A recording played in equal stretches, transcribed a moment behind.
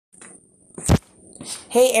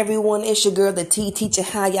Hey everyone, it's your girl, the T Teacher.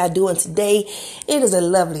 How y'all doing today? It is a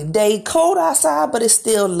lovely day. Cold outside, but it's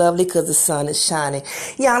still lovely because the sun is shining.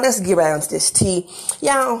 Y'all, let's get right onto this tea.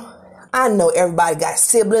 Y'all, I know everybody got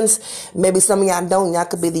siblings. Maybe some of y'all don't. Y'all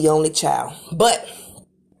could be the only child. But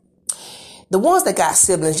the ones that got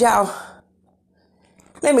siblings, y'all,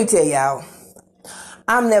 let me tell y'all,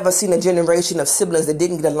 I've never seen a generation of siblings that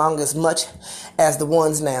didn't get along as much as the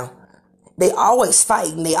ones now. They always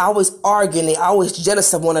fight and they always argue and they always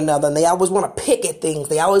jealous of one another and they always want to pick at things.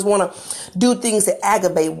 They always want to do things that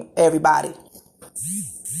aggravate everybody.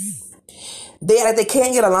 They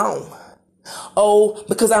can't get along. Oh,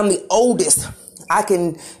 because I'm the oldest, I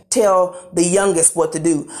can tell the youngest what to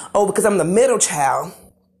do. Oh, because I'm the middle child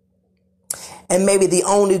and maybe the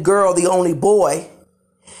only girl, the only boy,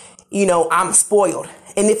 I'm spoiled.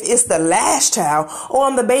 And if it's the last child, or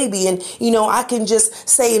I'm the baby and, I can just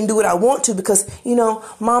say and do what I want to because,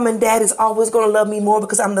 mom and dad is always going to love me more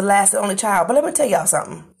because I'm the last and only child. But let me tell y'all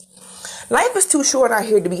something. Life is too short out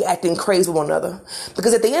here to be acting crazy with one another.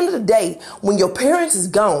 Because at the end of the day, when your parents is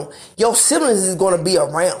gone, your siblings is going to be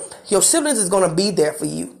around. Your siblings is going to be there for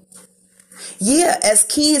you. Yeah, as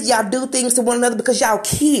kids, y'all do things to one another because y'all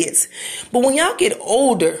kids. But when y'all get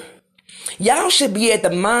older, y'all should be at the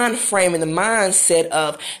mind frame and the mindset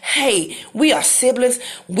of, hey, we are siblings.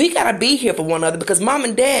 We got to be here for one another because mom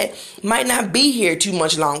and dad might not be here too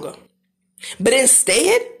much longer. But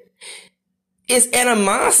instead, it's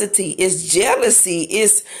animosity, it's jealousy,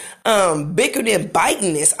 it's bickering and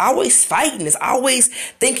biting, it's always fighting, it's always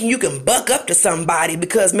thinking you can buck up to somebody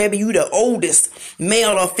because maybe you the oldest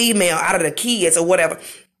male or female out of the kids or whatever.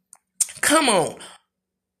 Come on.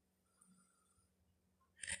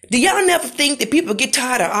 Do y'all never think that people get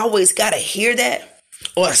tired of always gotta hear that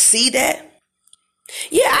or see that?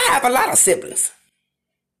 Yeah, I have a lot of siblings.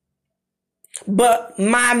 But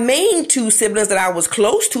my main two siblings that I was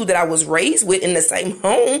close to, that I was raised with in the same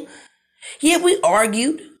home, yeah, we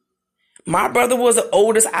argued. My brother was the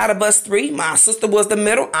oldest out of us three. My sister was the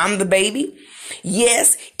middle. I'm the baby.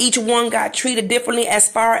 Yes, each one got treated differently as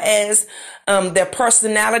far as their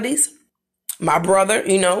personalities. My brother,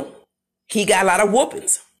 he got a lot of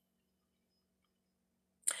whoopings.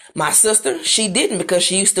 My sister, she didn't because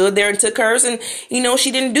she stood there and took hers and,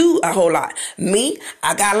 she didn't do a whole lot. Me,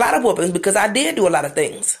 I got a lot of whoopings because I did do a lot of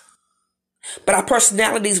things. But our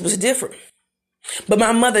personalities was different. But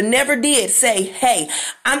my mother never did say, hey,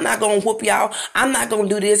 I'm not going to whoop y'all. I'm not going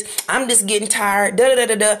to do this. I'm just getting tired. Da, da,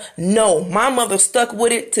 da, da, da. No, my mother stuck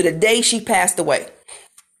with it to the day she passed away.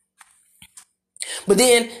 But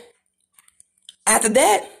then after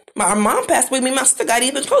that, my mom passed away. Me and my sister got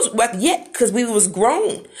even closer. But yet, because we was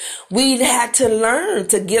grown, we had to learn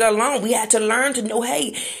to get along. We had to learn to know,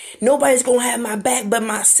 hey, nobody's going to have my back but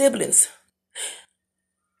my siblings.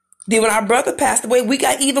 Then when our brother passed away, we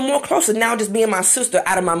got even more closer. Now just me and my sister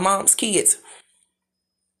out of my mom's kids.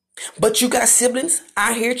 But you got siblings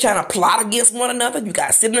out here trying to plot against one another. You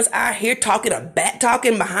got siblings out here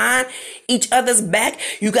talking behind each other's back.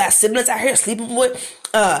 You got siblings out here sleeping with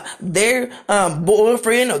their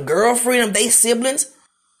boyfriend or girlfriend of their siblings.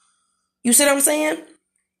 You see what I'm saying?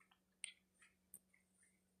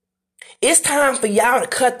 It's time for y'all to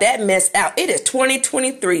cut that mess out. It is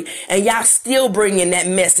 2023 and y'all still bringing that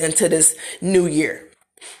mess into this new year.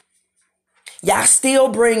 Y'all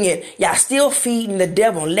still feeding the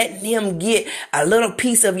devil, letting him get a little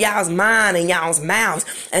piece of y'all's mind and y'all's mouths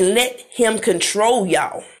and let him control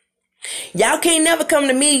y'all. Y'all can't never come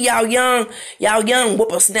to me, y'all young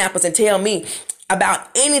whippersnappers, and tell me about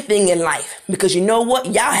anything in life because you know what?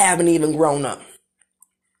 Y'all haven't even grown up.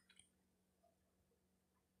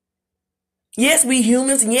 Yes, we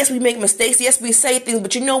humans, and yes, we make mistakes. Yes, we say things,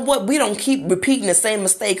 but you know what? We don't keep repeating the same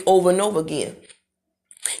mistake over and over again.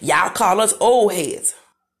 Y'all call us old heads.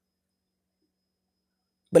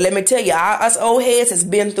 But let me tell you, us old heads has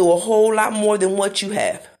been through a whole lot more than what you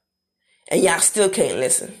have. And y'all still can't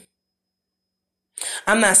listen.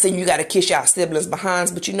 I'm not saying you got to kiss y'all siblings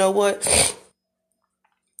behinds, but you know what?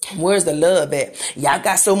 Where's the love at? Y'all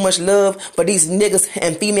got so much love for these niggas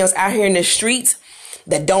and females out here in the streets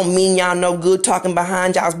that don't mean y'all no good, talking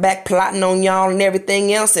behind y'all's back, plotting on y'all and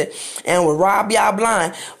everything else and will rob y'all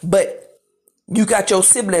blind. But you got your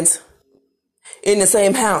siblings in the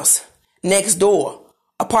same house, next door,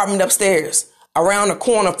 apartment upstairs, around the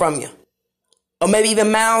corner from you, or maybe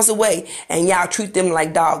even miles away, and y'all treat them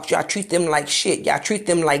like dogs. Y'all treat them like shit. Y'all treat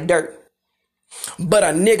them like dirt. But a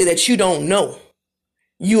nigga that you don't know,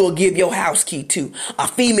 you will give your house key to. A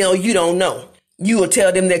female you don't know, you will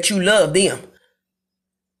tell them that you love them.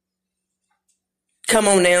 Come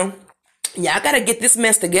on now. Y'all got to get this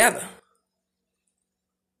mess together.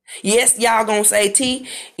 Yes, y'all gonna say, T,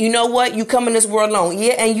 you know what? You come in this world alone.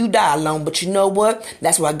 Yeah, and you die alone. But you know what?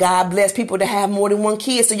 That's why God bless people to have more than one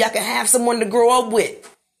kid, so y'all can have someone to grow up with.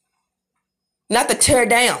 Not to tear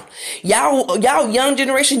down. Y'all young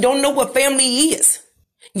generation don't know what family is.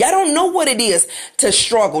 Y'all don't know what it is to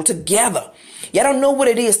struggle together. Y'all don't know what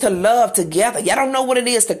it is to love together. Y'all don't know what it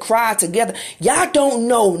is to cry together. Y'all don't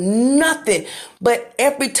know nothing. But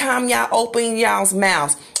every time y'all open y'all's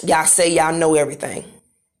mouths, y'all say y'all know everything.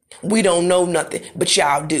 We don't know nothing, but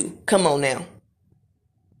y'all do. Come on now.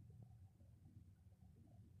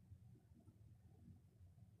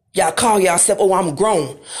 Y'all call yourself, oh, I'm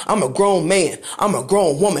grown. I'm a grown man. I'm a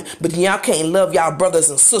grown woman. But y'all can't love y'all brothers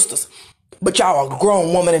and sisters. But y'all a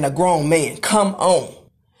grown woman and a grown man. Come on.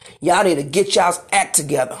 Y'all need to get y'all's act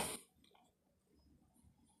together.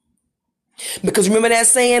 Because remember that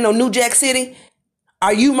saying on New Jack City?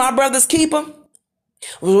 Are you my brother's keeper?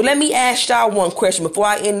 Well, let me ask y'all one question before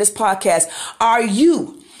I end this podcast. Are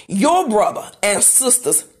you your brother and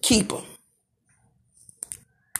sister's keeper?